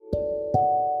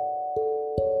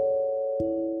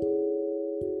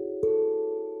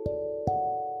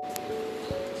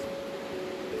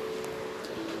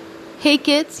Hey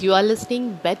kids, you are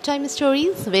listening bedtime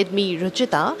stories with me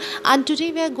Ruchita, and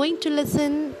today we are going to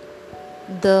listen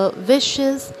the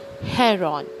vicious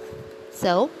heron.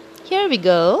 So, here we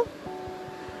go.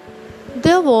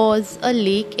 There was a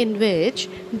lake in which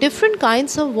different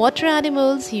kinds of water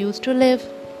animals used to live.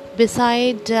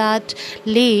 Beside that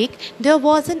lake, there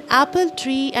was an apple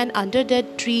tree, and under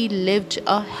that tree lived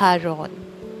a heron.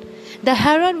 The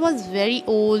heron was very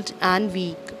old and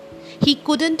weak. He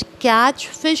couldn't catch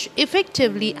fish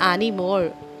effectively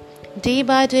anymore. Day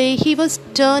by day, he was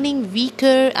turning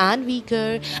weaker and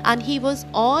weaker, and he was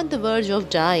on the verge of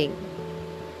dying.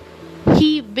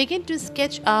 He began to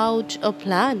sketch out a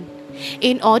plan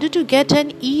in order to get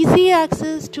an easy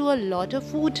access to a lot of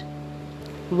food.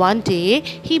 One day,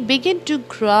 he began to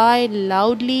cry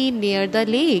loudly near the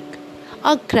lake.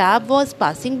 A crab was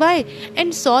passing by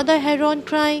and saw the heron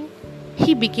crying.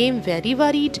 He became very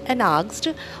worried and asked,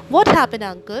 "What happened,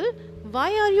 uncle? Why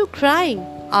are you crying?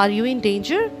 Are you in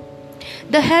danger?"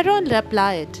 The heron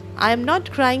replied, "I am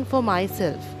not crying for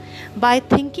myself. By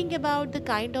thinking about the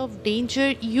kind of danger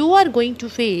you are going to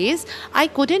face, I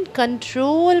couldn't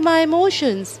control my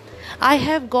emotions. I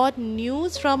have got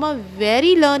news from a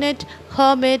very learned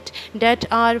hermit that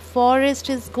our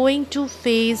forest is going to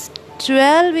face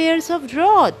 12 years of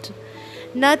drought.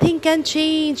 Nothing can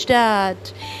change that.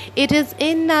 It is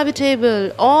inevitable.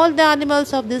 All the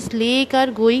animals of this lake are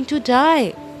going to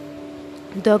die."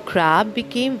 The crab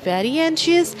became very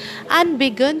anxious and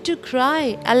began to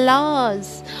cry.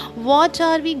 "Alas, what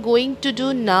are we going to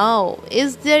do now?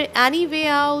 Is there any way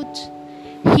out?"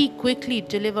 He quickly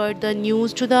delivered the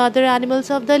news to the other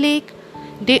animals of the lake.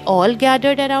 They all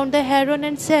gathered around the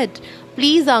heron and said,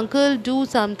 "Please, uncle, do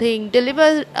something.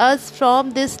 Deliver us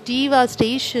from this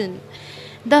devastation."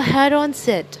 The heron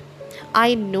said, "I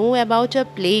know about a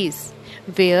place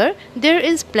where there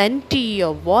is plenty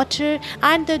of water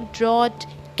and the drought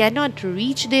cannot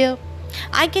reach there.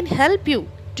 I can help you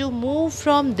to move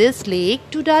from this lake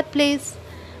to that place."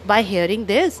 By hearing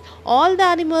this, all the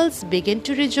animals began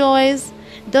to rejoice.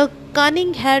 The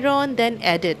cunning heron then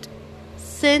added,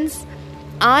 "Since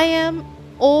I am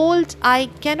old, I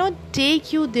cannot take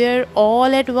you there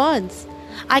all at once.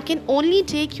 I can only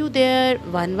take you there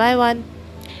one by one."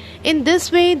 In this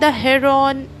way, the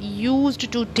heron used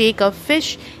to take a fish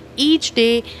each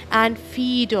day and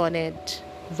feed on it.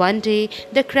 One day,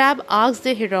 the crab asked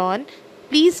the heron,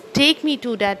 "Please take me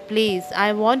to that place.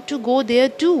 I want to go there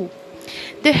too."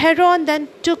 The heron then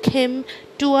took him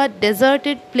to a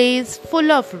deserted place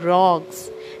full of rocks.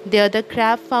 There, the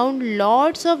crab found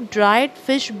lots of dried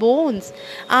fish bones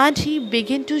and he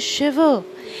began to shiver.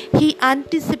 He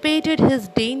anticipated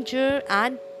his danger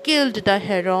and killed the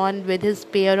heron with his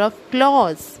pair of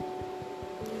claws.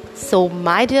 So,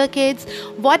 my dear kids,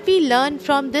 what we learn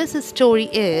from this story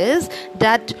is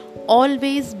that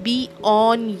always be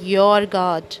on your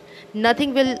guard.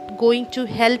 Nothing will going to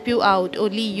help you out.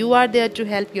 Only you are there to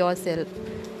help yourself.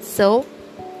 So,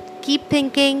 keep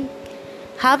thinking.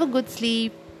 Have a good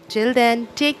sleep. Till then,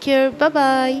 take care. Bye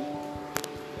bye.